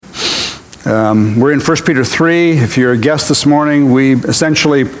We're in 1 Peter 3. If you're a guest this morning, we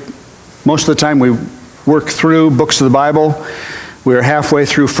essentially, most of the time, we work through books of the Bible. We're halfway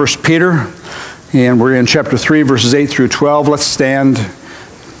through 1 Peter, and we're in chapter 3, verses 8 through 12. Let's stand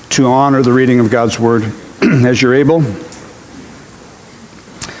to honor the reading of God's Word as you're able.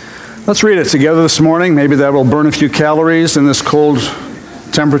 Let's read it together this morning. Maybe that will burn a few calories in this cold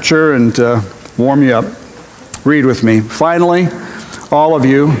temperature and warm you up. Read with me. Finally, all of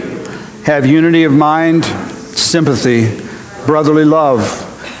you have unity of mind, sympathy, brotherly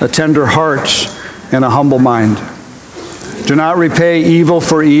love, a tender heart, and a humble mind. Do not repay evil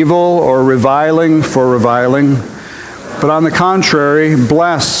for evil or reviling for reviling, but on the contrary,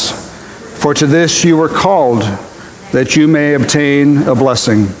 bless, for to this you were called, that you may obtain a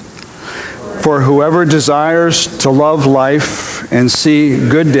blessing. For whoever desires to love life and see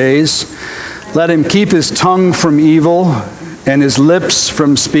good days, let him keep his tongue from evil and his lips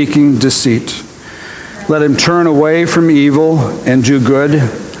from speaking deceit. Let him turn away from evil and do good.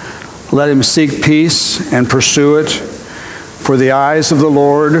 Let him seek peace and pursue it. For the eyes of the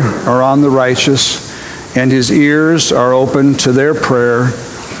Lord are on the righteous, and his ears are open to their prayer.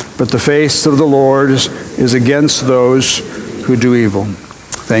 But the face of the Lord is against those who do evil.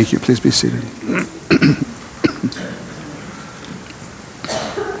 Thank you. Please be seated.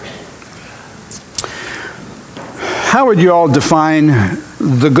 How would you all define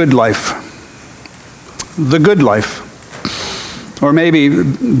the good life? The good life. Or maybe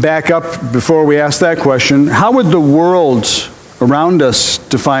back up before we ask that question, how would the world around us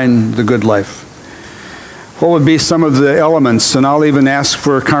define the good life? What would be some of the elements? And I'll even ask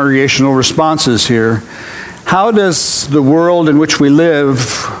for congregational responses here. How does the world in which we live,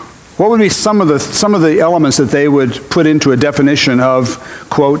 what would be some of the elements that they would put into a definition of,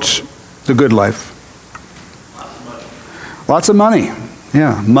 quote, the good life? Lots of money.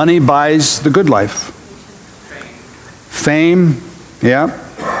 Yeah, money buys the good life. Fame, yeah.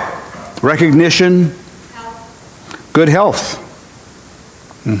 Recognition. Good health.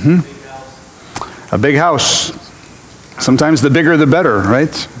 A big house. Sometimes the bigger the better,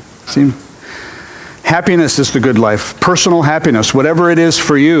 right? Happiness is the good life. Personal happiness, whatever it is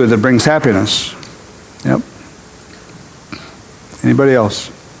for you that brings happiness. Yep. Anybody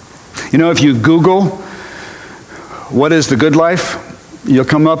else? You know, if you Google what is the good life, you'll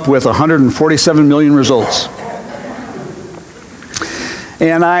come up with 147 million results.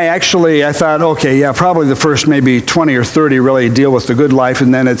 And I thought, okay, yeah, probably the first maybe 20 or 30 really deal with the good life,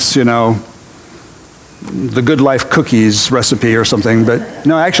 and then it's, you know, the good life cookies recipe or something. But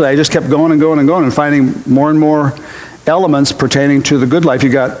no, actually, I just kept going and going and going and finding more and more elements pertaining to the good life.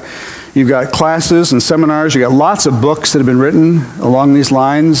 You've got classes and seminars. You've got lots of books that have been written along these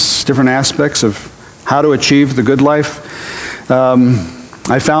lines, different aspects of how to achieve the good life.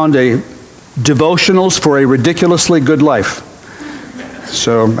 I found devotionals for a ridiculously good life.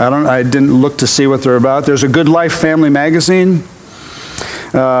 So I didn't look to see what they're about. There's a Good Life family magazine.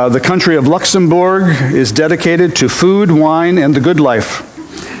 The country of Luxembourg is dedicated to food, wine, and the good life.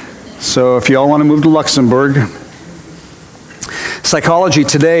 So if you all want to move to Luxembourg. Psychology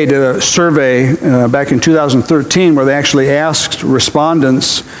Today did a survey back in 2013 where they actually asked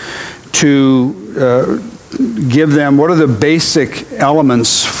respondents to give them what are the basic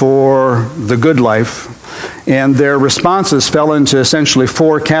elements for the good life. And their responses fell into essentially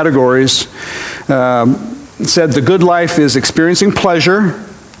four categories. Said the good life is experiencing pleasure.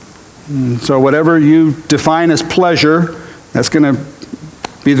 So whatever you define as pleasure, that's going to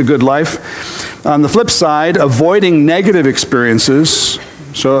be the good life. On the flip side, avoiding negative experiences.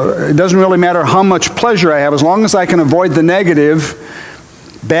 So it doesn't really matter how much pleasure I have, as long as I can avoid the negative,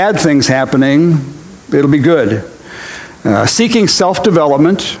 bad things happening, it'll be good. Seeking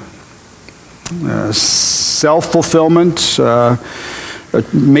self-development, self-fulfillment,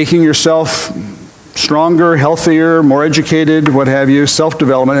 making yourself stronger, healthier, more educated, what have you,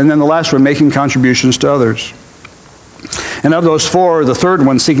 self-development, and then the last one, making contributions to others. And of those four, the third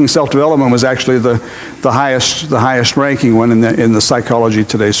one, seeking self-development, was actually the highest ranking one in the Psychology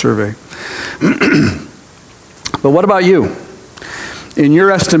Today survey. But what about you? In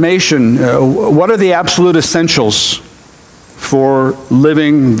your estimation, what are the absolute essentials for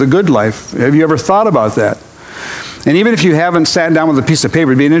living the good life? Have you ever thought about that? And even if you haven't sat down with a piece of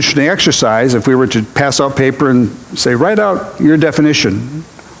paper, it'd be an interesting exercise if we were to pass out paper and say, write out your definition.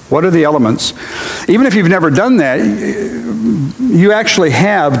 What are the elements? Even if you've never done that, you actually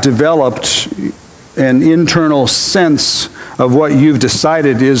have developed an internal sense of what you've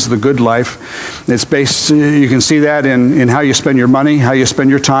decided is the good life. It's based, you can see that in how you spend your money, how you spend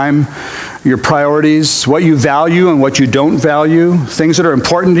your time, your priorities, what you value and what you don't value, things that are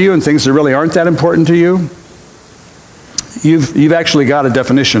important to you and things that really aren't that important to you. You've actually got a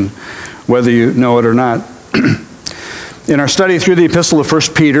definition, whether you know it or not. In our study through the epistle of 1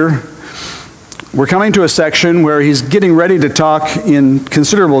 Peter, we're coming to a section where he's getting ready to talk in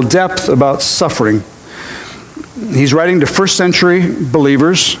considerable depth about suffering. He's writing to first century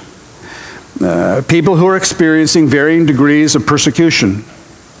believers, people who are experiencing varying degrees of persecution,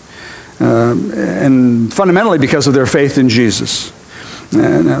 and fundamentally because of their faith in Jesus.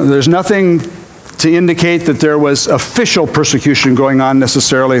 There's nothing to indicate that there was official persecution going on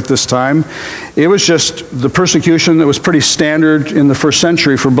necessarily at this time. It was just the persecution that was pretty standard in the first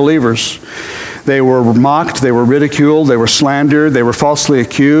century for believers. They were mocked, they were ridiculed, they were slandered, they were falsely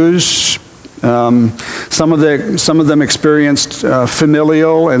accused. Some of them experienced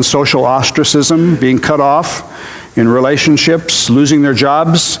familial and social ostracism, being cut off in relationships, losing their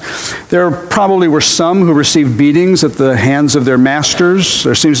jobs. There probably were some who received beatings at the hands of their masters.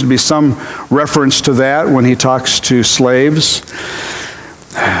 There seems to be some reference to that when he talks to slaves.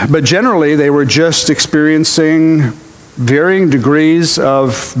 But generally, they were just experiencing varying degrees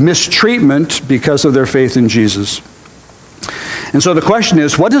of mistreatment because of their faith in Jesus. And so the question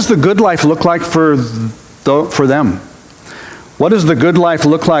is, what does the good life look like for them? What does the good life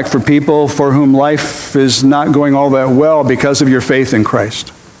look like for people for whom life is not going all that well because of your faith in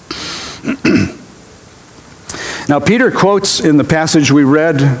Christ? Now, Peter quotes in the passage we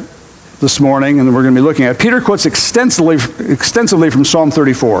read this morning, and we're going to be looking at, Peter quotes extensively from Psalm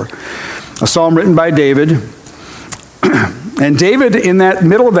 34, a psalm written by David. And David, in that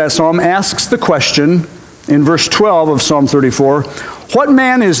middle of that psalm, asks the question in verse 12 of Psalm 34, "What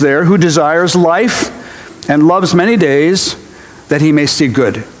man is there who desires life and loves many days, that he may see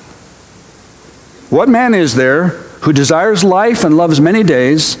good?" What man is there who desires life and loves many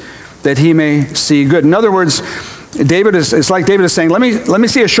days, that he may see good? In other words, it's like David is saying, let me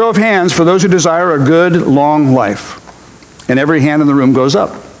see a show of hands for those who desire a good, long life. And every hand in the room goes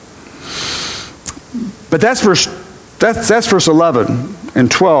up. But that's verse 11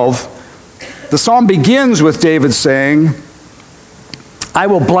 and 12. The psalm begins with David saying, "I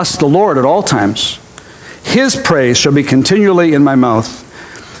will bless the Lord at all times. His praise shall be continually in my mouth.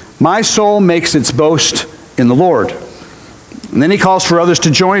 My soul makes its boast in the Lord." And then he calls for others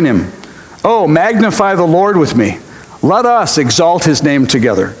to join him. "Oh, magnify the Lord with me. Let us exalt his name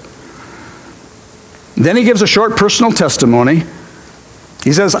together." Then he gives a short personal testimony.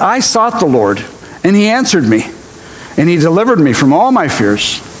 He says, "I sought the Lord, and he answered me, and he delivered me from all my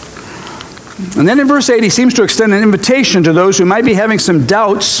fears." And then in verse 8, he seems to extend an invitation to those who might be having some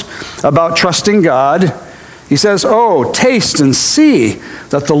doubts about trusting God. He says, "Oh, taste and see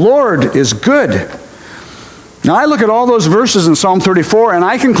that the Lord is good." Now, I look at all those verses in Psalm 34, and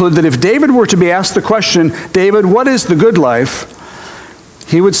I conclude that if David were to be asked the question, "David, what is the good life?"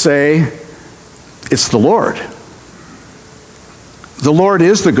 he would say, "It's the Lord. The Lord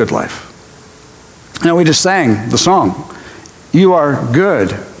is the good life." Now, we just sang the song, "You are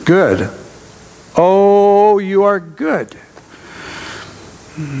good, good. Oh, you are good."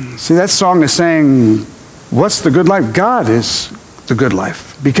 See, that song is saying, what's the good life? God is the good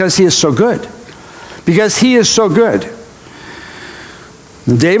life because he is so good. Because he is so good.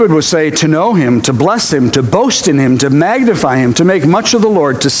 David would say to know him, to bless him, to boast in him, to magnify him, to make much of the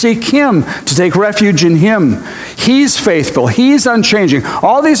Lord, to seek him, to take refuge in him. He's faithful. He's unchanging.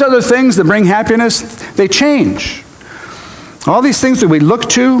 All these other things that bring happiness, they change. All these things that we look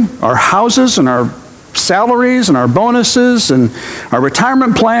to, our houses and our salaries and our bonuses and our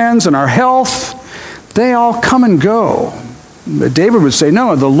retirement plans and our health, they all come and go. But David would say,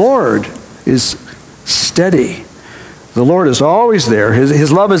 no, the Lord is steady. The Lord is always there.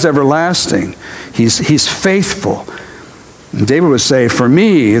 His love is everlasting. He's faithful. And David would say, for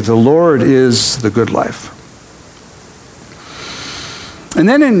me, the Lord is the good life. And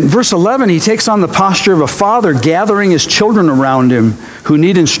then in verse 11, he takes on the posture of a father gathering his children around him who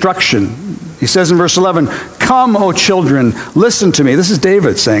need instruction. He says in verse 11, "Come, O children, listen to me." This is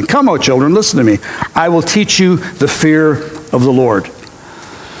David saying, "Come, O children, listen to me. I will teach you the fear of the Lord."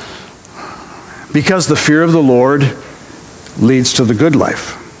 Because the fear of the Lord leads to the good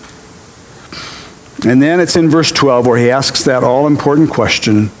life. And then it's in verse 12 where he asks that all-important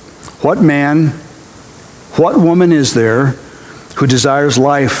question, what man, what woman is there who desires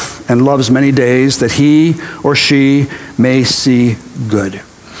life and loves many days, that he or she may see good?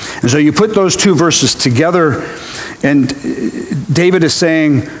 And so you put those two verses together, and David is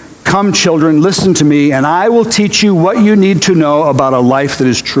saying, Come, children, listen to me, and I will teach you what you need to know about a life that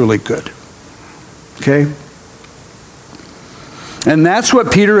is truly good. Okay? And that's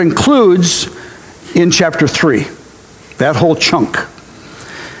what Peter includes in chapter 3. That whole chunk,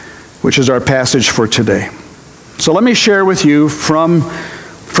 which is our passage for today. So let me share with you from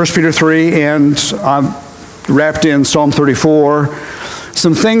 1 Peter 3 and wrapped in Psalm 34,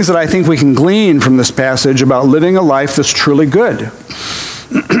 some things that I think we can glean from this passage about living a life that's truly good.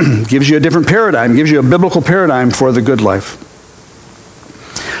 Gives you a different paradigm, gives you a biblical paradigm for the good life.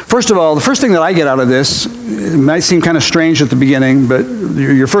 First of all, the first thing that I get out of this, it might seem kind of strange at the beginning, but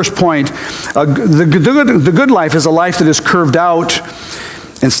your first point, the good life is a life that is curved out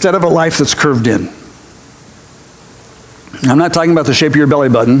instead of a life that's curved in. I'm not talking about the shape of your belly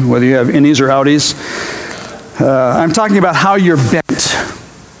button, whether you have innies or outies. I'm talking about how you're bent.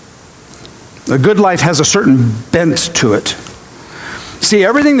 A good life has a certain bent to it. See,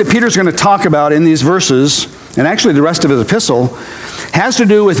 everything that Peter's going to talk about in these verses, and actually the rest of his epistle, has to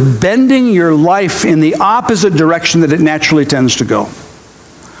do with bending your life in the opposite direction that it naturally tends to go.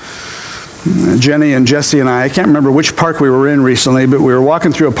 Jenny and Jesse and I can't remember which park we were in recently, but we were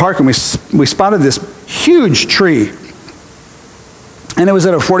walking through a park and we spotted this huge tree. And it was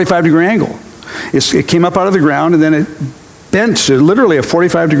at a 45-degree angle. It came up out of the ground and then it bent to literally a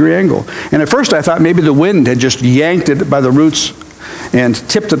 45-degree angle. And at first I thought maybe the wind had just yanked it by the roots and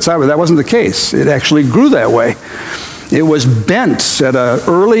tipped it sideways. That wasn't the case. It actually grew that way. It was bent at an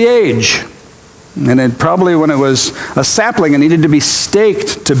early age. And it probably, when it was a sapling, it needed to be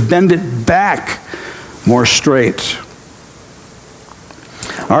staked to bend it back more straight.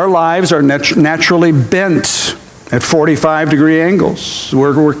 Our lives are naturally bent at 45-degree angles.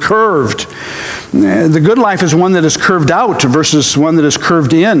 We're curved. The good life is one that is curved out versus one that is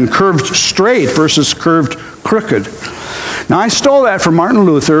curved in, curved straight versus curved crooked. Now, I stole that from Martin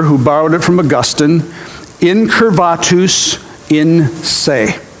Luther, who borrowed it from Augustine, incurvatus in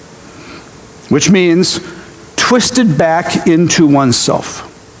se, which means twisted back into oneself.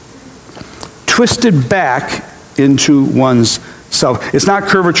 Twisted back into one's self. It's not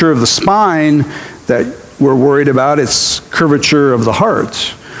curvature of the spine that we're worried about, it's curvature of the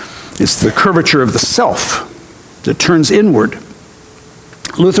heart. It's the curvature of the self that turns inward.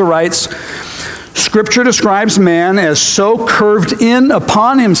 Luther writes, Scripture describes man as so curved in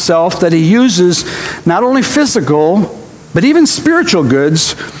upon himself that he uses not only physical, but even spiritual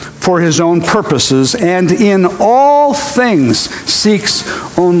goods for his own purposes, and in all things seeks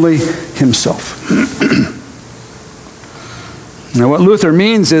only himself. Now, what Luther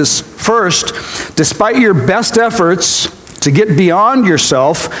means is, first, despite your best efforts to get beyond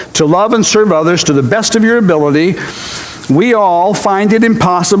yourself, to love and serve others to the best of your ability, we all find it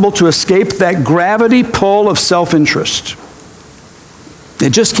impossible to escape that gravity pull of self-interest. It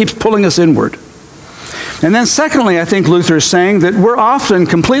just keeps pulling us inward. And then secondly, I think Luther is saying that we're often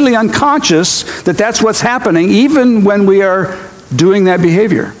completely unconscious that that's what's happening, even when we are doing that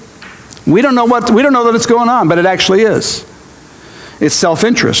behavior. We don't know that it's going on, but it actually is. It's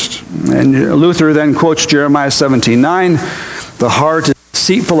self-interest. And Luther then quotes Jeremiah 17:9, the heart is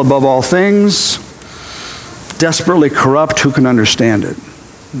deceitful above all things, desperately corrupt, who can understand it?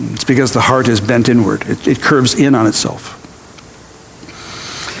 It's because the heart is bent inward. It curves in on itself.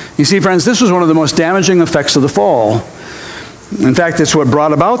 You see, friends, this was one of the most damaging effects of the fall. In fact, it's what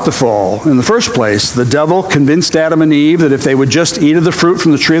brought about the fall in the first place. The devil convinced Adam and Eve that if they would just eat of the fruit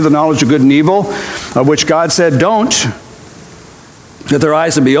from the tree of the knowledge of good and evil, of which God said don't, that their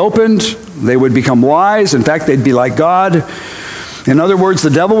eyes would be opened, they would become wise. In fact, they'd be like God. In other words, the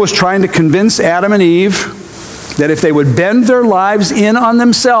devil was trying to convince Adam and Eve that if they would bend their lives in on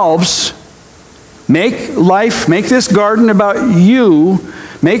themselves, make this garden about you,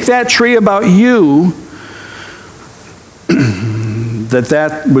 make that tree about you,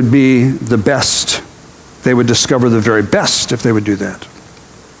 that would be the best. They would discover the very best if they would do that.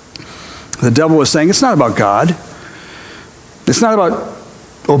 The devil was saying, it's not about God. It's not about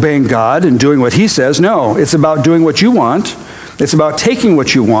obeying God and doing what he says. No, it's about doing what you want. It's about taking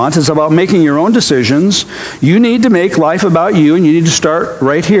what you want. It's about making your own decisions. You need to make life about you, and you need to start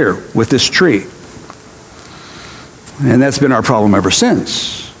right here with this tree. And that's been our problem ever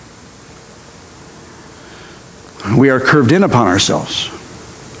since. We are curved in upon ourselves.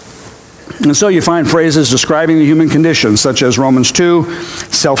 And so you find phrases describing the human condition, such as Romans 2,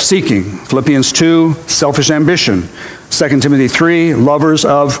 self-seeking, Philippians 2, selfish ambition, 2 Timothy 3, lovers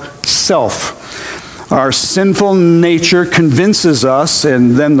of self. Our sinful nature convinces us,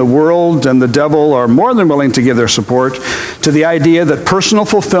 and then the world and the devil are more than willing to give their support to the idea that personal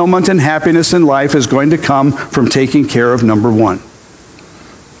fulfillment and happiness in life is going to come from taking care of number one.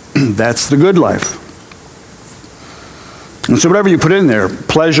 That's the good life. And so whatever you put in there,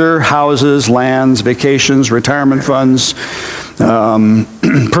 pleasure, houses, lands, vacations, retirement funds,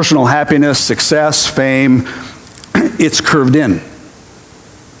 personal happiness, success, fame, it's curved in.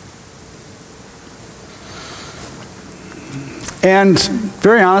 And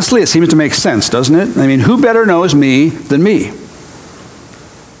very honestly, it seems to make sense, doesn't it? I mean, who better knows me than me?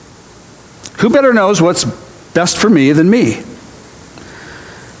 Who better knows what's best for me than me?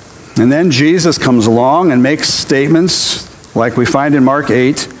 And then Jesus comes along and makes statements like we find in Mark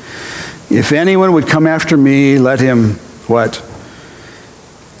 8. If anyone would come after me, let him, what?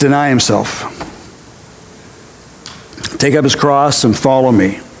 Deny himself. Take up his cross and follow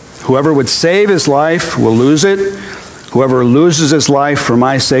me. Whoever would save his life will lose it. Whoever loses his life for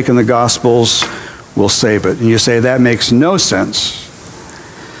my sake and the gospel's will save it. And you say, that makes no sense.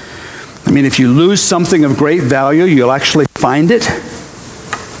 I mean, if you lose something of great value, you'll actually find it.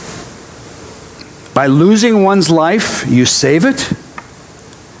 By losing one's life, you save it?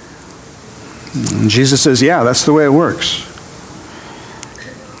 And Jesus says, yeah, that's the way it works.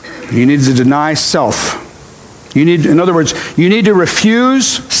 You need to deny self. In other words, you need to refuse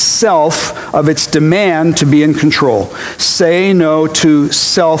self of its demand to be in control. Say no to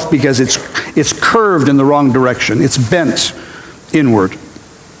self because it's curved in the wrong direction. It's bent inward.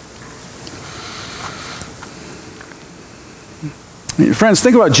 Friends,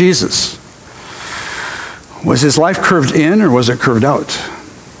 think about Jesus. Was his life curved in or was it curved out?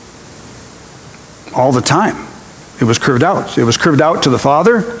 All the time. It was curved out. It was curved out to the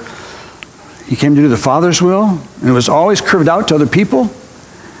Father. He came to do the Father's will. And it was always curved out to other people.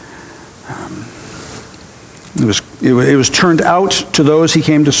 It was turned out to those he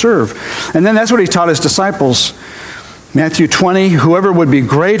came to serve. And then that's what he taught his disciples. Matthew 20, whoever would be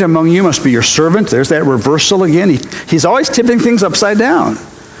great among you must be your servant. There's that reversal again. He's always tipping things upside down.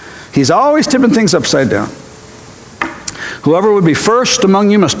 He's always tipping things upside down. Whoever would be first among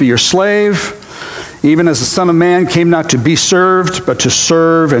you must be your slave, even as the Son of Man came not to be served, but to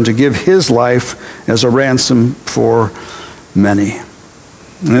serve and to give his life as a ransom for many.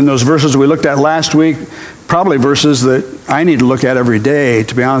 And in those verses we looked at last week, probably verses that I need to look at every day,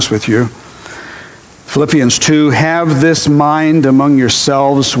 to be honest with you. Philippians 2, have this mind among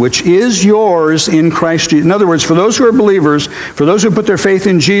yourselves, which is yours in Christ Jesus. In other words, for those who are believers, for those who put their faith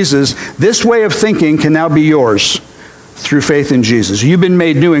in Jesus, this way of thinking can now be yours through faith in Jesus. You've been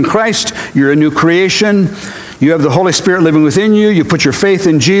made new in Christ. You're a new creation. You have the Holy Spirit living within you. You put your faith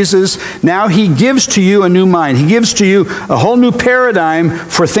in Jesus. Now he gives to you a new mind. He gives to you a whole new paradigm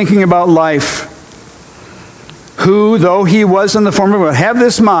for thinking about life. Who, though he was in the form of God, have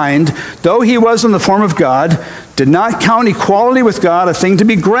this mind, though he was in the form of God, did not count equality with God a thing to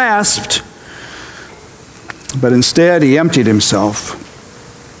be grasped, but instead he emptied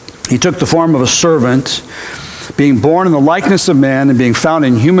himself. He took the form of a servant, being born in the likeness of men and being found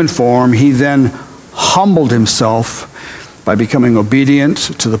in human form, he then humbled himself by becoming obedient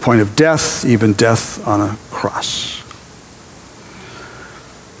to the point of death, even death on a cross.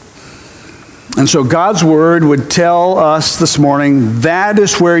 And so God's word would tell us this morning, that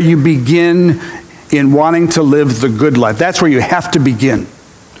is where you begin in wanting to live the good life. That's where you have to begin.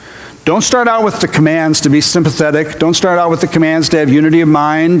 Don't start out with the commands to be sympathetic. Don't start out with the commands to have unity of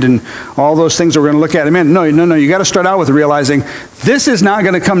mind and all those things that we're going to look at in a minute. No. You got to start out with realizing this is not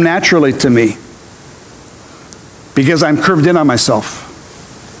going to come naturally to me because I'm curved in on myself.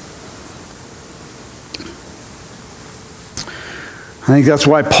 I think that's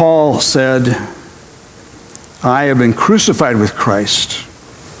why Paul said, I have been crucified with Christ.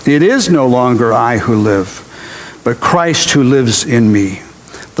 It is no longer I who live, but Christ who lives in me.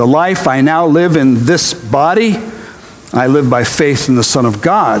 The life I now live in this body, I live by faith in the Son of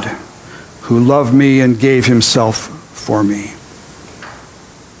God, who loved me and gave himself for me.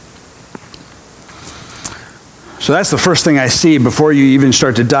 So that's the first thing I see before you even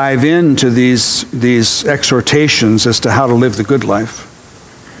start to dive into these exhortations as to how to live the good life.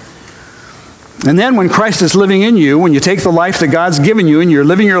 And then when Christ is living in you, when you take the life that God's given you and you're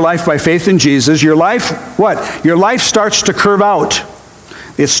living your life by faith in Jesus, your life, what? Your life starts to curve out.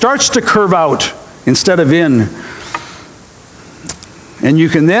 It starts to curve out instead of in. And you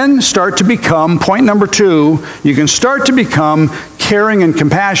can then start to become, point number 2, you can start to become caring and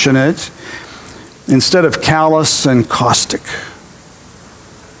compassionate instead of callous and caustic.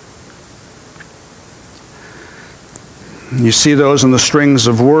 You see those in the strings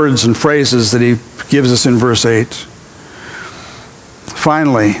of words and phrases that he gives us in verse 8.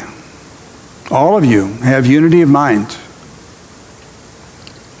 Finally, all of you have unity of mind.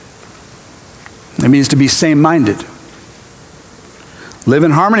 It means to be same-minded. Live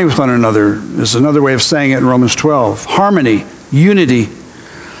in harmony with one another is another way of saying it in Romans 12. Harmony, unity.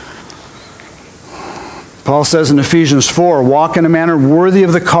 Paul says in Ephesians 4, walk in a manner worthy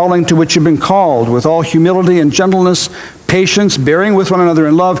of the calling to which you've been called, with all humility and gentleness, patience, bearing with one another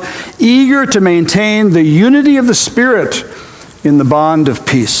in love, eager to maintain the unity of the Spirit in the bond of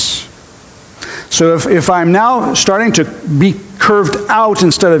peace. So if I'm now starting to be curved out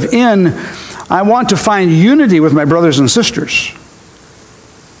instead of in, I want to find unity with my brothers and sisters.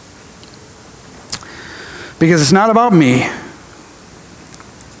 Because it's not about me.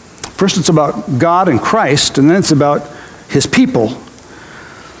 First it's about God and Christ, and then it's about His people.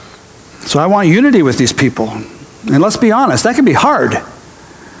 So I want unity with these people. And let's be honest, that can be hard.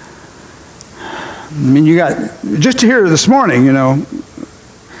 I mean, you got, just here this morning,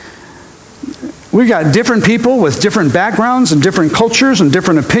 we've got different people with different backgrounds and different cultures and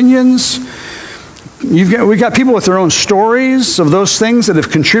different opinions. We've got people with their own stories of those things that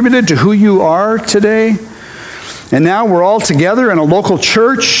have contributed to who you are today. And now we're all together in a local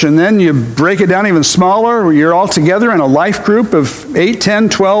church, and then you break it down even smaller. You're all together in a life group of 8, 10,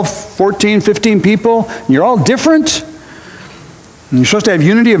 12, 14, 15 people. And you're all different. And you're supposed to have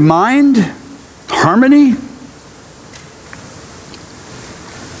unity of mind, harmony.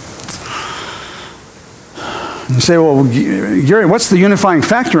 You say, well, Gary, what's the unifying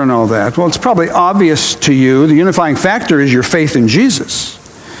factor in all that? Well, it's probably obvious to you. The unifying factor is your faith in Jesus.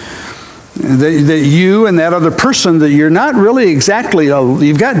 That you and that other person, that you're not really exactly,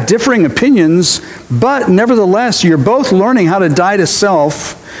 you've got differing opinions, but nevertheless, you're both learning how to die to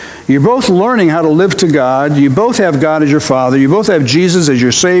self. You're both learning how to live to God. You both have God as your Father. You both have Jesus as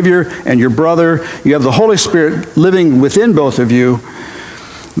your Savior and your brother. You have the Holy Spirit living within both of you.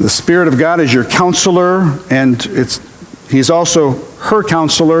 The Spirit of God is your counselor, and He's also her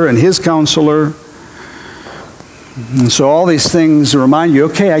counselor and His counselor. And so all these things remind you,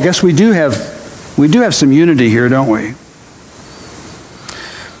 okay, I guess we do have some unity here, don't we? And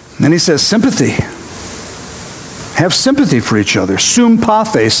then he says sympathy. Have sympathy for each other. Sum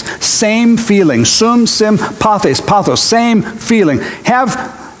pathes, same feeling. Sum sim pathes, pathos, same feeling. Have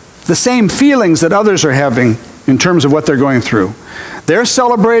the same feelings that others are having in terms of what they're going through. They're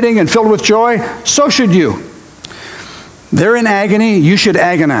celebrating and filled with joy, so should you. They're in agony, you should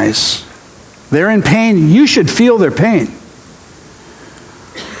agonize. They're in pain, you should feel their pain.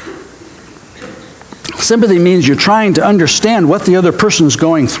 Sympathy means you're trying to understand what the other person's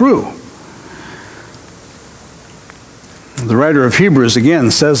going through. The writer of Hebrews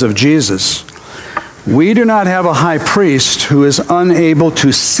again says of Jesus, we do not have a high priest who is unable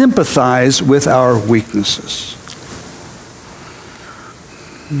to sympathize with our weaknesses.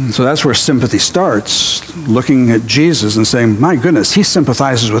 So that's where sympathy starts, looking at Jesus and saying, my goodness, He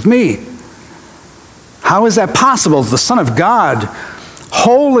sympathizes with me. How is that possible? The Son of God,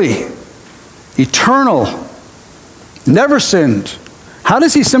 holy, eternal, never sinned. How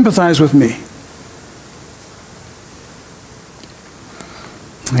does He sympathize with me?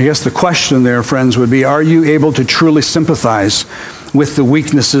 I guess the question there, friends, would be, are you able to truly sympathize with the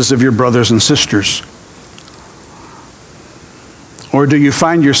weaknesses of your brothers and sisters? Or do you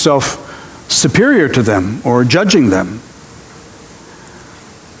find yourself superior to them or judging them?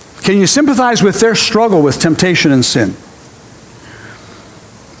 Can you sympathize with their struggle with temptation and sin?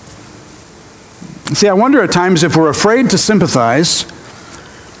 See, I wonder at times if we're afraid to sympathize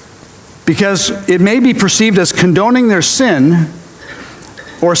because it may be perceived as condoning their sin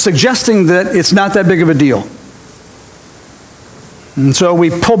or suggesting that it's not that big of a deal. And so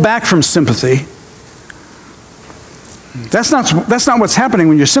we pull back from sympathy. That's not what's happening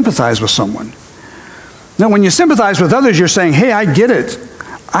when you sympathize with someone. No, when you sympathize with others, you're saying, hey, I get it.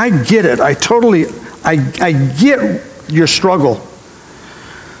 I get it. I get your struggle.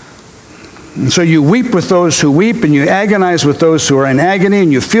 And so you weep with those who weep, and you agonize with those who are in agony,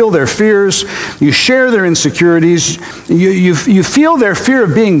 and you feel their fears. You share their insecurities. You feel their fear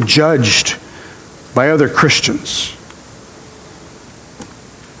of being judged by other Christians.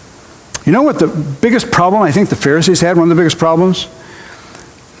 You know what the biggest problem I think the Pharisees had? One of the biggest problems?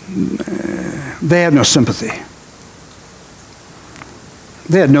 They had no sympathy.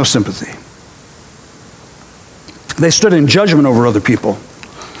 They had no sympathy. They stood in judgment over other people.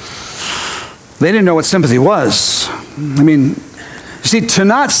 They didn't know what sympathy was. I mean, you see, to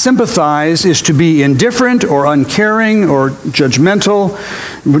not sympathize is to be indifferent or uncaring or judgmental,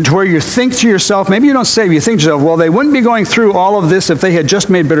 to where you think to yourself, maybe you don't say, but you think to yourself, well, they wouldn't be going through all of this if they had just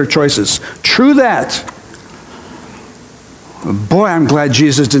made better choices. True that. Boy, I'm glad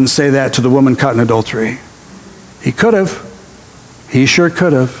Jesus didn't say that to the woman caught in adultery. He could have. He sure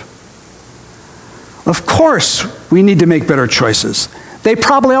could have. Of course, we need to make better choices. They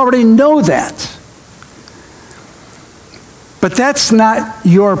probably already know that. But that's not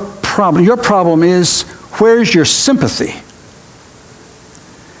your problem. Your problem is, where's your sympathy?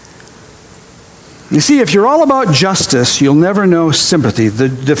 You see, if you're all about justice, you'll never know sympathy.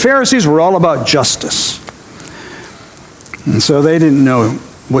 The Pharisees were all about justice. And so they didn't know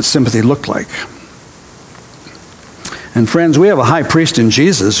what sympathy looked like. And friends, we have a high priest in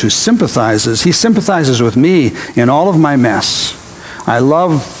Jesus who sympathizes. He sympathizes with me in all of my mess. I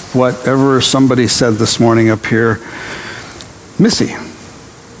love whatever somebody said this morning up here, Missy,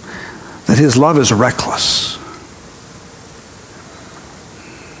 that his love is reckless.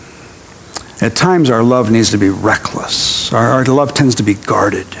 At times our love needs to be reckless. Our love tends to be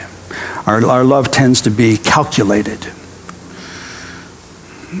guarded. Our love tends to be calculated.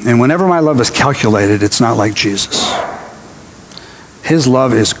 And whenever my love is calculated, it's not like Jesus. His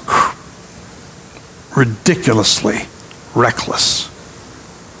love is ridiculously reckless.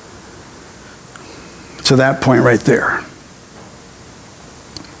 To that point right there.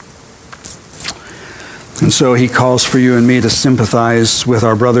 And so he calls for you and me to sympathize with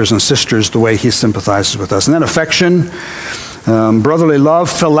our brothers and sisters the way he sympathizes with us. And then affection, brotherly love,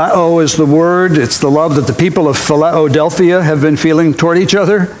 phileo is the word. It's the love that the people of Philadelphia have been feeling toward each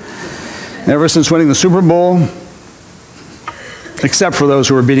other ever since winning the Super Bowl, except for those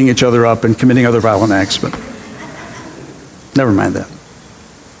who are beating each other up and committing other violent acts, but never mind that.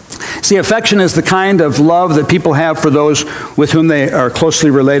 See, affection is the kind of love that people have for those with whom they are closely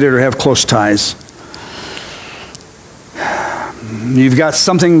related or have close ties. You've got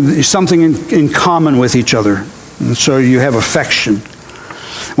something in common with each other, and so you have affection.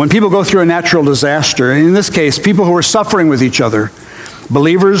 When people go through a natural disaster, in this case, people who are suffering with each other,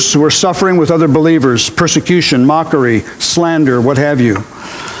 believers who are suffering with other believers, persecution, mockery, slander, what have you.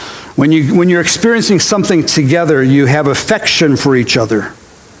 When you're experiencing something together, you have affection for each other.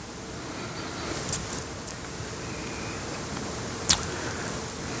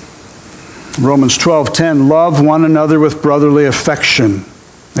 Romans 12:10, love one another with brotherly affection.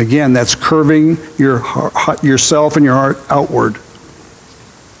 Again, that's curving yourself and your heart outward.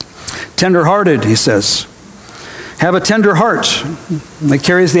 Tender-hearted, he says. Have a tender heart. That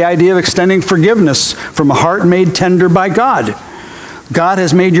carries the idea of extending forgiveness from a heart made tender by God. God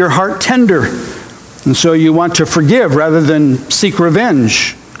has made your heart tender, and so you want to forgive rather than seek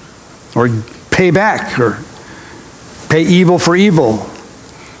revenge or pay back or pay evil for evil.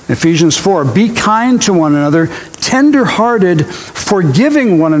 Ephesians 4, be kind to one another, tender-hearted,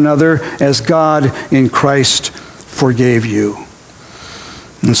 forgiving one another as God in Christ forgave you.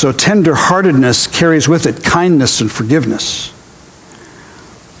 And so tender-heartedness carries with it kindness and forgiveness.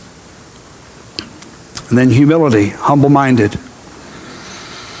 And then humility, humble-minded.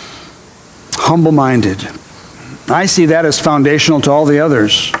 Humble-minded. I see that as foundational to all the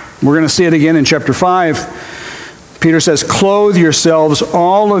others. We're going to see it again in chapter 5. Peter says, clothe yourselves,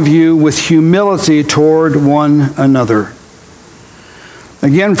 all of you, with humility toward one another.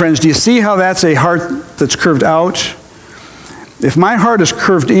 Again, friends, do you see how that's a heart that's curved out? If my heart is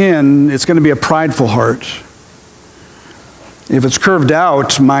curved in, it's going to be a prideful heart. If it's curved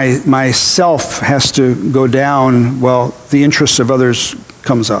out, my self has to go down while the interests of others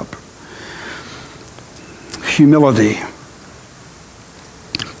comes up. Humility.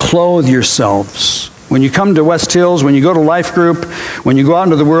 Clothe yourselves. When you come to West Hills, when you go to Life Group, when you go out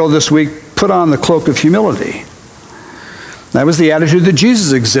into the world this week, put on the cloak of humility. That was the attitude that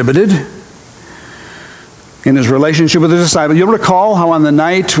Jesus exhibited in his relationship with his disciples. You'll recall how on the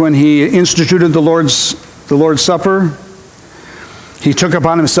night when he instituted the Lord's Supper, he took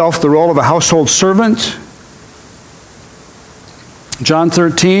upon himself the role of a household servant. John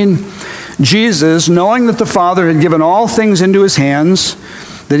 13, Jesus, knowing that the Father had given all things into his hands,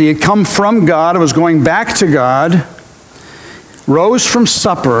 that he had come from God and was going back to God, rose from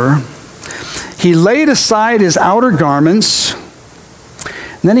supper. He laid aside his outer garments,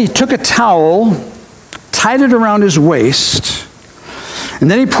 and then he took a towel, tied it around his waist,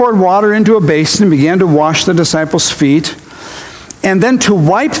 and then he poured water into a basin and began to wash the disciples' feet, and then to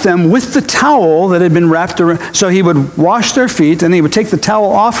wipe them with the towel that had been wrapped around. So he would wash their feet, and he would take the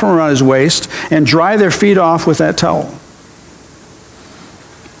towel off from around his waist and dry their feet off with that towel.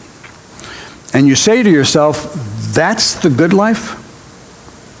 And you say to yourself, that's the good life?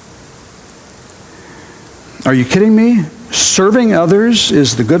 Are you kidding me? Serving others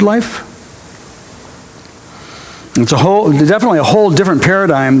is the good life? It's definitely a whole different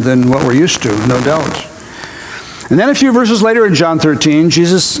paradigm than what we're used to, no doubt. And then a few verses later in John 13,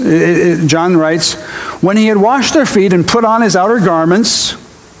 John writes, when he had washed their feet and put on his outer garments,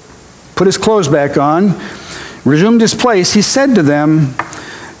 put his clothes back on, resumed his place, he said to them,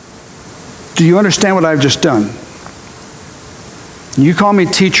 "Do you understand what I've just done? You call me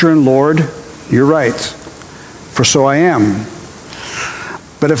teacher and Lord. You're right, for so I am.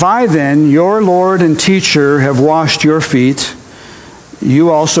 But if I then, your Lord and teacher, have washed your feet, you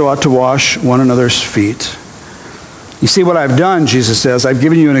also ought to wash one another's feet. You see what I've done," Jesus says, "I've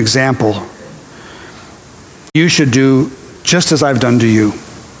given you an example. You should do just as I've done to you."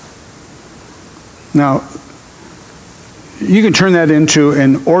 Now, you can turn that into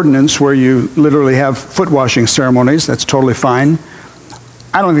an ordinance where you literally have foot washing ceremonies. That's totally fine.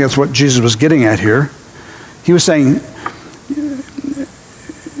 I don't think that's what Jesus was getting at here. He was saying,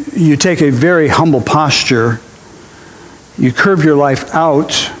 you take a very humble posture, you curve your life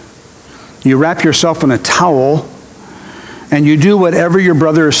out, you wrap yourself in a towel, and you do whatever your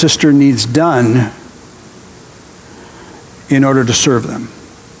brother or sister needs done in order to serve them.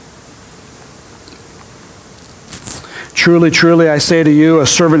 Truly, truly, I say to you, a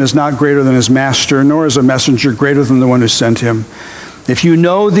servant is not greater than his master, nor is a messenger greater than the one who sent him. If you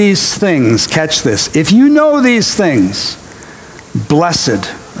know these things, catch this, if you know these things,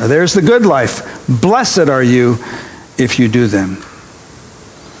 blessed, there's the good life, blessed are you if you do them.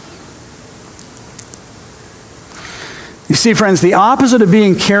 You see, friends, the opposite of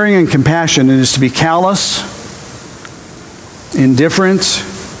being caring and compassionate is to be callous, indifferent,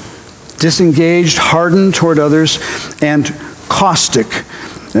 disengaged, hardened toward others, and caustic.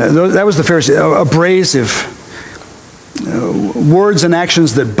 That was the Pharisee, abrasive. Words and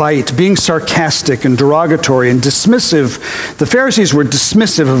actions that bite, being sarcastic and derogatory and dismissive. The Pharisees were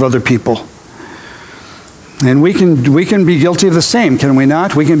dismissive of other people. And we can be guilty of the same, can we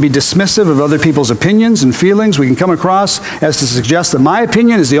not? We can be dismissive of other people's opinions and feelings. We can come across as to suggest that my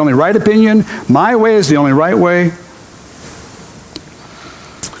opinion is the only right opinion, my way is the only right way.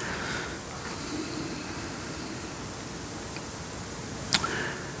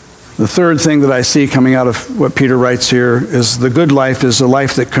 The third thing that I see coming out of what Peter writes here is the good life is a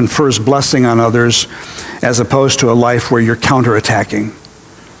life that confers blessing on others as opposed to a life where you're counterattacking.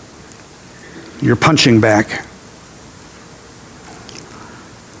 You're punching back.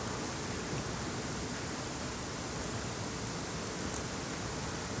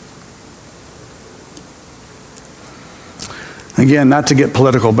 Again, not to get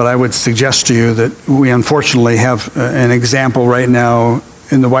political, but I would suggest to you that we unfortunately have an example right now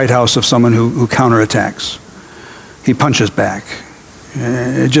in the White House of someone who counterattacks. He punches back.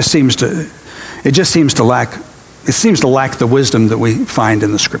 It seems to lack the wisdom that we find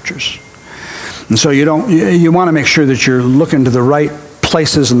in the Scriptures. And so you want to make sure that you're looking to the right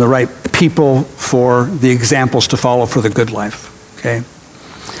places and the right people for the examples to follow for the good life. Okay?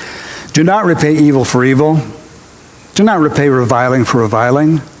 Do not repay evil for evil. Do not repay reviling for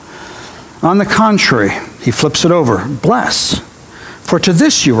reviling. On the contrary, he flips it over. Bless. For to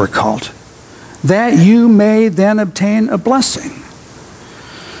this you were called, that you may then obtain a blessing.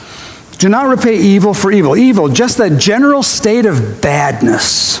 Do not repay evil for evil. Evil, just that general state of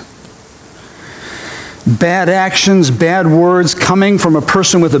badness. Bad actions, bad words coming from a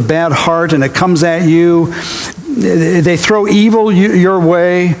person with a bad heart, and it comes at you. They throw evil your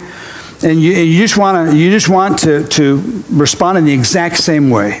way, and you just want to respond in the exact same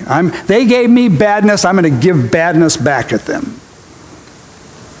way. They gave me badness, I'm going to give badness back at them.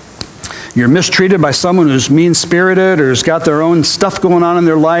 You're mistreated by someone who's mean-spirited or has got their own stuff going on in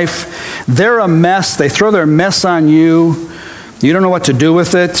their life. They're a mess. They throw their mess on you. You don't know what to do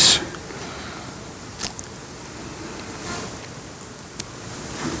with it.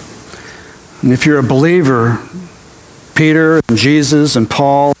 And if you're a believer, Peter and Jesus and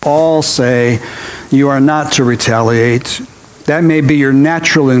Paul all say you are not to retaliate. That may be your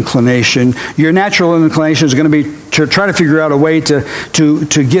natural inclination. Your natural inclination is going to be to try to figure out a way to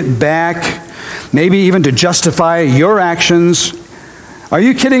get back, maybe even to justify your actions. Are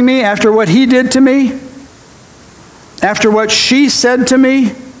you kidding me? After what he did to me? After what she said to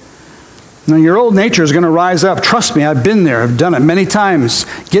me? Now, your old nature is going to rise up. Trust me, I've been there. I've done it many times.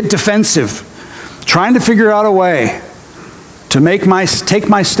 Get defensive. Trying to figure out a way to take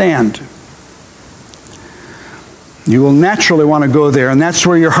my stand. You will naturally want to go there, and that's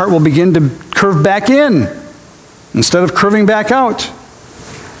where your heart will begin to curve back in instead of curving back out.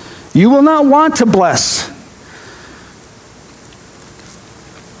 You will not want to bless.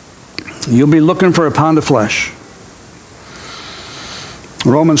 You'll be looking for a pound of flesh.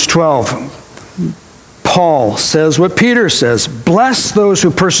 Romans 12, Paul says what Peter says, bless those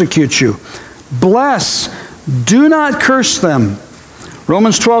who persecute you. Bless, do not curse them.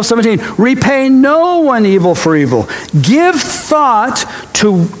 Romans 12:17, repay no one evil for evil. Give thought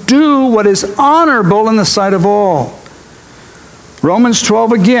to do what is honorable in the sight of all. Romans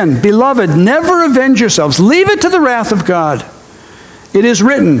 12 again, beloved, never avenge yourselves. Leave it to the wrath of God. It is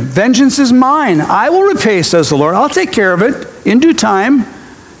written, vengeance is mine. I will repay, says the Lord. I'll take care of it in due time.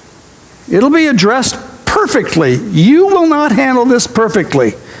 It'll be addressed perfectly. You will not handle this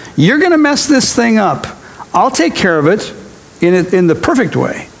perfectly. You're going to mess this thing up. I'll take care of it in the perfect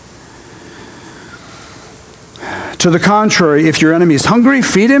way. To the contrary, if your enemy is hungry,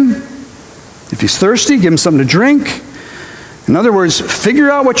 feed him. If he's thirsty, give him something to drink. In other words, figure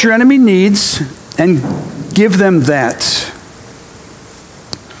out what your enemy needs and give them that.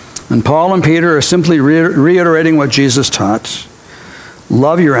 And Paul and Peter are simply reiterating what Jesus taught.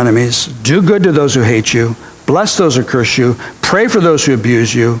 Love your enemies. Do good to those who hate you. Bless those who curse you. Pray for those who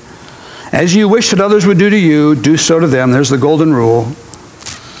abuse you. As you wish that others would do to you, do so to them. There's the golden rule.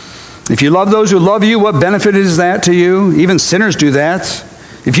 If you love those who love you, what benefit is that to you? Even sinners do that.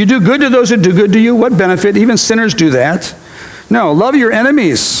 If you do good to those who do good to you, what benefit? Even sinners do that. No, love your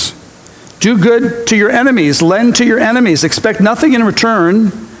enemies. Do good to your enemies. Lend to your enemies. Expect nothing in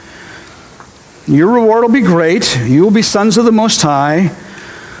return. Your reward will be great. You will be sons of the Most High.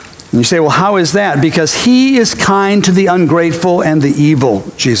 And you say, well, how is that? Because he is kind to the ungrateful and the evil,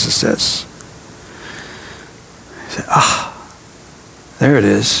 Jesus says. You say, there it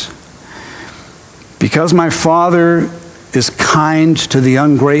is. Because my Father is kind to the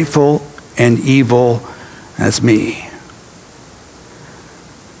ungrateful and evil, that's me.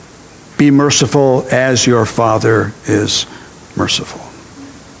 Be merciful as your Father is merciful.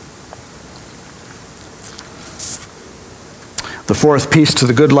 The fourth piece to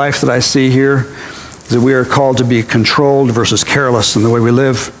the good life that I see here is that we are called to be controlled versus careless in the way we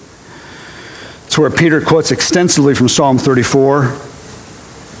live. It's where Peter quotes extensively from Psalm 34.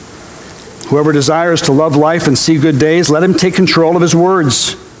 Whoever desires to love life and see good days, let him take control of his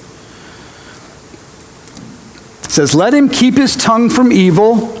words. It says, let him keep his tongue from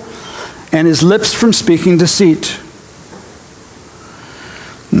evil and his lips from speaking deceit.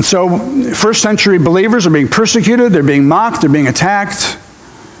 And so, first century believers are being persecuted, they're being mocked, they're being attacked.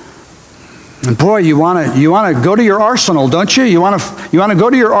 And boy, you want to go to your arsenal, don't you? You want to go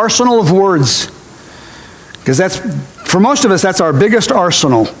to your arsenal of words. Because that's, for most of us, that's our biggest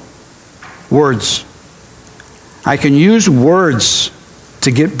arsenal. Words. I can use words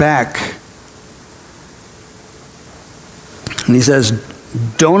to get back. And he says,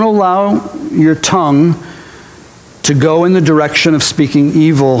 don't allow your tongue to go in the direction of speaking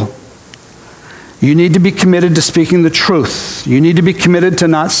evil. You need to be committed to speaking the truth. You need to be committed to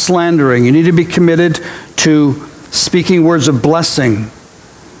not slandering. You need to be committed to speaking words of blessing.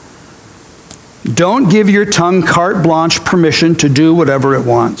 Don't give your tongue carte blanche permission to do whatever it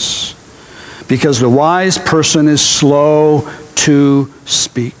wants, because the wise person is slow to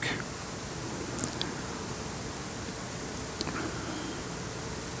speak.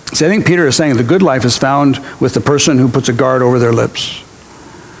 See, I think Peter is saying the good life is found with the person who puts a guard over their lips.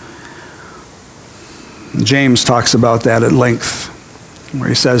 James talks about that at length, where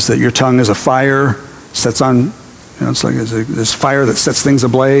he says that your tongue is a fire, sets on, it's like this fire that sets things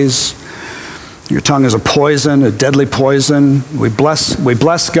ablaze. Your tongue is a poison, a deadly poison. We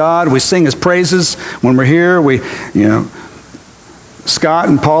bless God. We sing his praises when we're here. Scott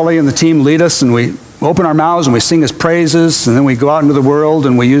and Paulie and the team lead us, and we open our mouths and we sing his praises, and then we go out into the world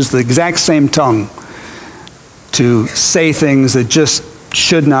and we use the exact same tongue to say things that just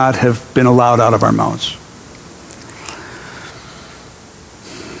should not have been allowed out of our mouths.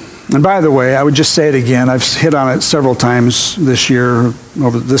 And by the way, I would just say it again. I've hit on it several times this year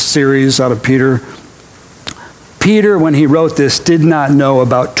over this series out of Peter. Peter, when he wrote this, did not know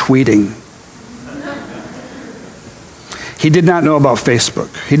about tweeting. He did not know about Facebook.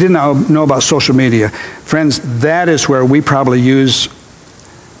 He did not know about social media. Friends, that is where we probably use,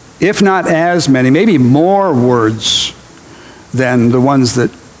 if not as many, maybe more words than the ones that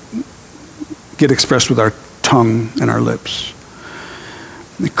get expressed with our tongue and our lips.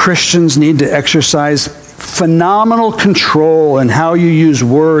 The Christians need to exercise phenomenal control in how you use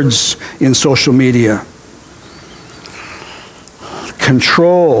words in social media.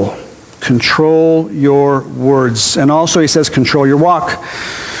 Control your words. And also he says, control your walk.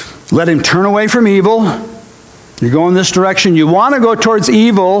 Let him turn away from evil. You're going this direction. You want to go towards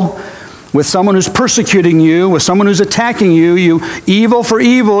evil with someone who's persecuting you, with someone who's attacking you. Evil for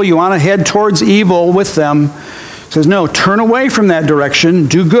evil. You want to head towards evil with them. He says, no, turn away from that direction.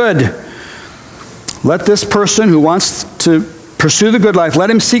 Do good. Let this person who wants to pursue the good life, let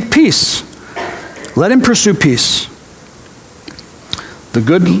him seek peace. Let him pursue peace. The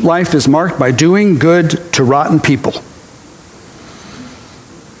good life is marked by doing good to rotten people.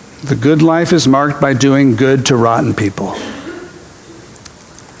 The good life is marked by doing good to rotten people.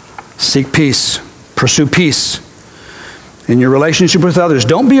 Seek peace. Pursue peace in your relationship with others.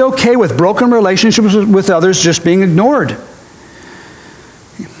 Don't be okay with broken relationships with others just being ignored.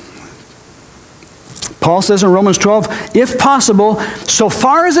 Paul says in Romans 12, if possible, so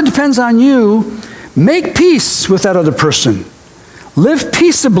far as it depends on you, make peace with that other person. Live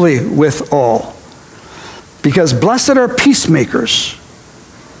peaceably with all. Because blessed are peacemakers.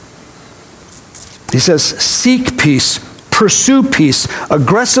 He says, seek peace, pursue peace,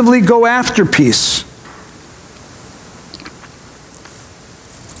 aggressively go after peace.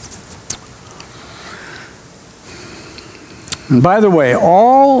 And by the way, I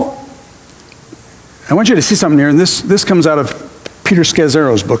want you to see something here, and this comes out of Peter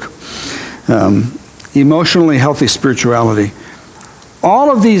Scazzero's book, Emotionally Healthy Spirituality.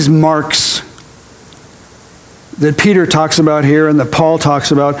 All of these marks that Peter talks about here and that Paul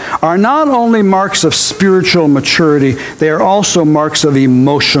talks about are not only marks of spiritual maturity, they are also marks of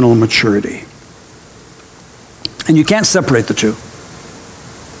emotional maturity. And you can't separate the two.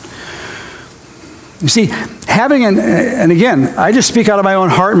 You see, and again, I just speak out of my own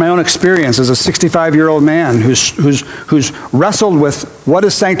heart and my own experience as a 65-year-old man who's wrestled with what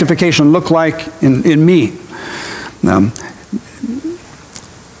does sanctification look like in me.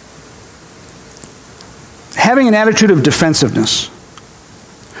 Having an attitude of defensiveness,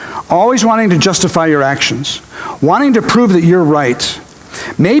 always wanting to justify your actions, wanting to prove that you're right,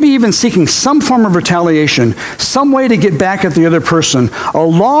 maybe even seeking some form of retaliation, some way to get back at the other person,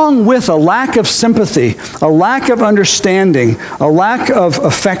 along with a lack of sympathy, a lack of understanding, a lack of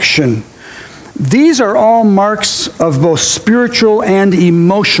affection. These are all marks of both spiritual and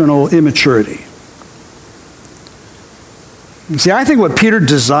emotional immaturity. See, I think what Peter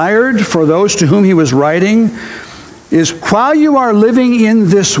desired for those to whom he was writing is, while you are living in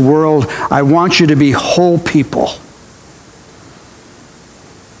this world, I want you to be whole people.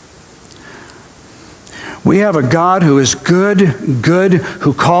 We have a God who is good,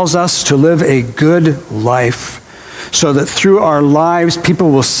 who calls us to live a good life, so that through our lives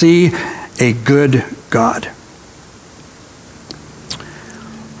people will see a good God.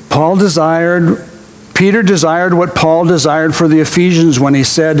 Peter desired what Paul desired for the Ephesians when he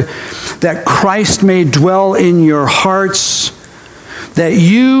said that Christ may dwell in your hearts, that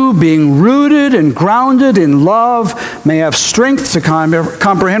you, being rooted and grounded in love, may have strength to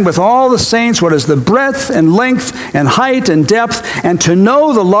comprehend with all the saints what is the breadth and length and height and depth, and to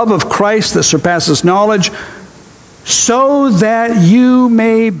know the love of Christ that surpasses knowledge, so that you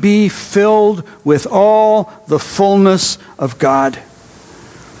may be filled with all the fullness of God.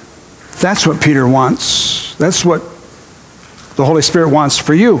 That's what Peter wants. That's what the Holy Spirit wants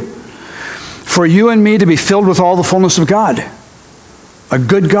for you. For you and me to be filled with all the fullness of God. A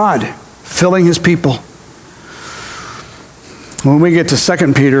good God filling his people. When we get to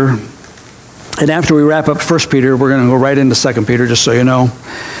 2 Peter, and after we wrap up 1 Peter, we're going to go right into 2 Peter, just so you know.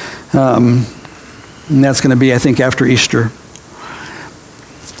 And that's going to be, I think, after Easter.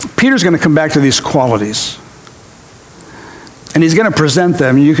 Peter's going to come back to these qualities. And he's going to present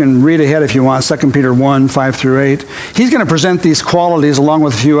them. You can read ahead if you want, 2 Peter 1, 5 through 8. He's going to present these qualities along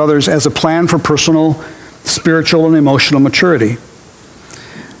with a few others as a plan for personal, spiritual, and emotional maturity.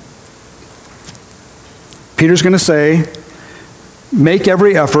 Peter's going to say, make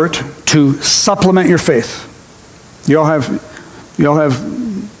every effort to supplement your faith. You all have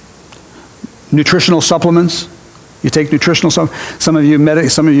nutritional supplements. You take nutritional supplements. Some of you in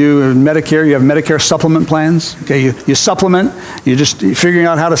Medicare, you have Medicare supplement plans. Okay, you supplement. You're just figuring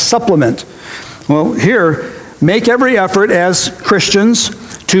out how to supplement. Well, here, make every effort as Christians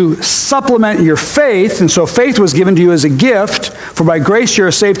to supplement your faith. And so faith was given to you as a gift. For by grace you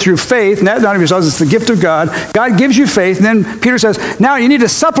are saved through faith. And that not of yourselves, it's the gift of God. God gives you faith. And then Peter says, now you need to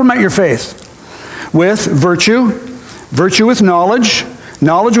supplement your faith with virtue, virtue with knowledge,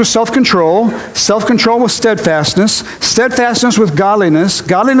 knowledge with self-control, self-control with steadfastness, steadfastness with godliness,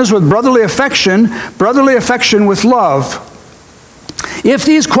 godliness with brotherly affection with love. If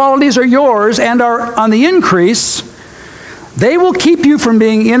these qualities are yours and are on the increase, they will keep you from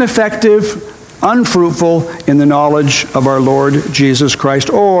being ineffective, unfruitful in the knowledge of our Lord Jesus Christ.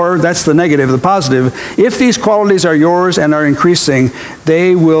 Or, that's the negative, the positive, if these qualities are yours and are increasing,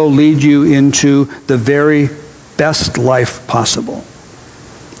 they will lead you into the very best life possible.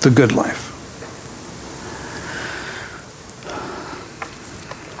 The good life.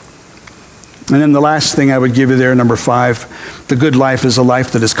 And then the last thing I would give you there, number 5, the good life is a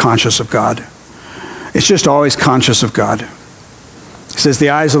life that is conscious of God. It's just always conscious of God. says, the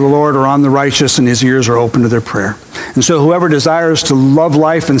eyes of the Lord are on the righteous and his ears are open to their prayer. And so whoever desires to love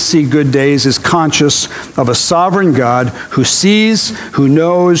life and see good days is conscious of a sovereign God who sees, who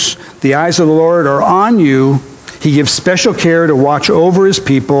knows. The eyes of the Lord are on you. He gives special care to watch over his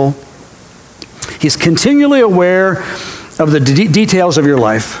people. He's continually aware of the details of your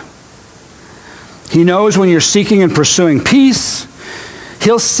life. He knows when you're seeking and pursuing peace.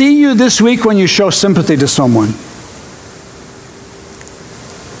 He'll see you this week when you show sympathy to someone.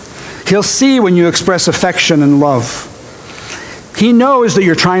 He'll see when you express affection and love. He knows that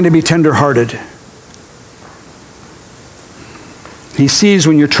you're trying to be tender-hearted. He sees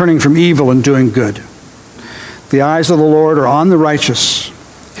when you're turning from evil and doing good. The eyes of the Lord are on the righteous.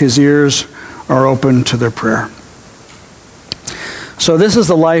 His ears are open to their prayer. So this is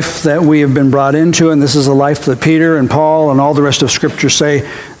the life that we have been brought into, and this is the life that Peter and Paul and all the rest of Scripture say,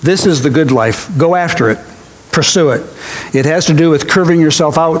 this is the good life. Go after it. Pursue it. It has to do with curving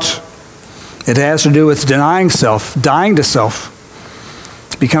yourself out. It has to do with denying self, dying to self,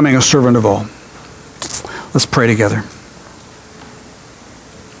 becoming a servant of all. Let's pray together.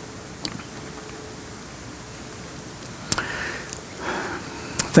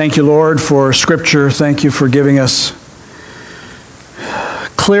 Thank you, Lord, for Scripture. Thank you for giving us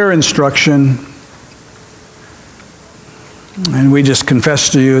clear instruction. And we just confess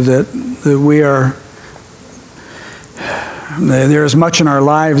to you that there is much in our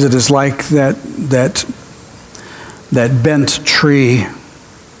lives that is like that bent tree.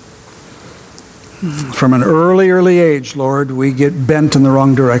 From an early age, Lord, we get bent in the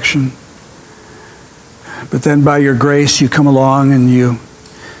wrong direction. But then by your grace, you come along and you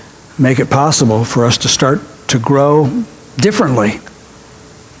make it possible for us to start to grow differently.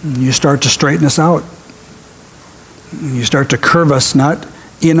 You start to straighten us out. You start to curve us, not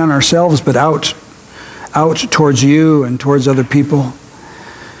in on ourselves, but out towards you and towards other people.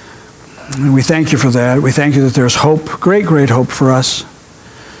 And we thank you for that. We thank you that there's hope, great hope for us.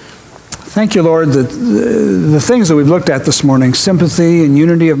 Thank you, Lord, that the things that we've looked at this morning, sympathy and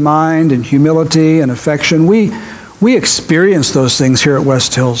unity of mind and humility and affection, we experience those things here at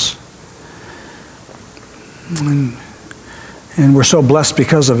West Hills. And we're so blessed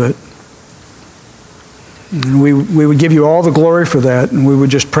because of it. And we would give you all the glory for that, and we would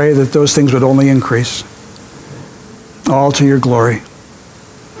just pray that those things would only increase. All to your glory.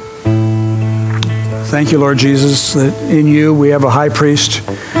 Thank you, Lord Jesus, that in you we have a high priest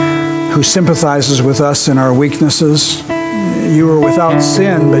who sympathizes with us in our weaknesses. You are without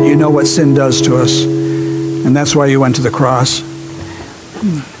sin, but you know what sin does to us. And that's why you went to the cross.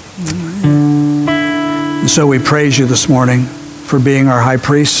 And so we praise you this morning for being our high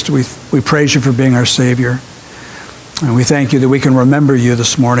priest. We praise you for being our Savior. And we thank you that we can remember you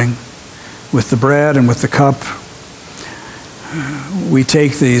this morning with the bread and with the cup. We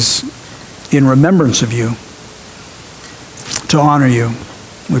take these in remembrance of you, to honor you.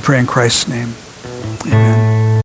 We pray in Christ's name. Amen.